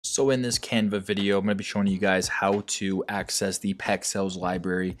So in this Canva video, I'm going to be showing you guys how to access the Pexels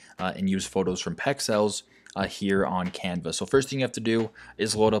library and use photos from Pexels here on Canva. So first thing you have to do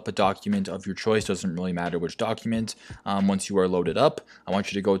is load up a document of your choice. Doesn't really matter which document. Once you are loaded up, I want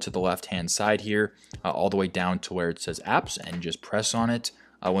you to go to the left-hand side here, all the way down to where it says Apps, and just press on it.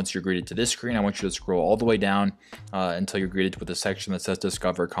 Once you're greeted to this screen, I want you to scroll all the way down until you're greeted with a section that says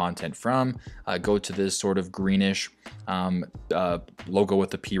Discover Content From. Go to this sort of greenish logo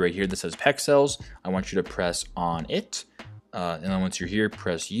with the P right here that says Pexels. I want you to press on it. And then once you're here,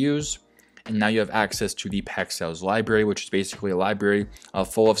 press Use. And now you have access to the Pexels library, which is basically a library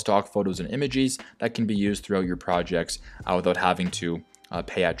full of stock photos and images that can be used throughout your projects without having to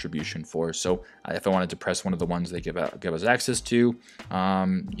pay attribution for. So if I wanted to press one of the ones they give us access to,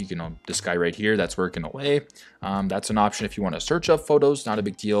 you can this guy right here that's working away. That's an option if you want to search up photos. Not a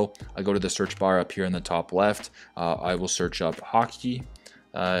big deal. I go to the search bar up here in the top left. I will search up hockey,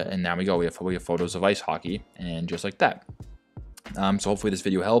 and now we go. We have photos of ice hockey, and just like that. So hopefully this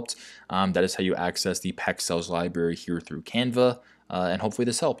video helped. That is how you access the Pexels library here through Canva, and hopefully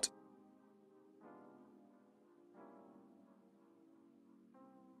this helped.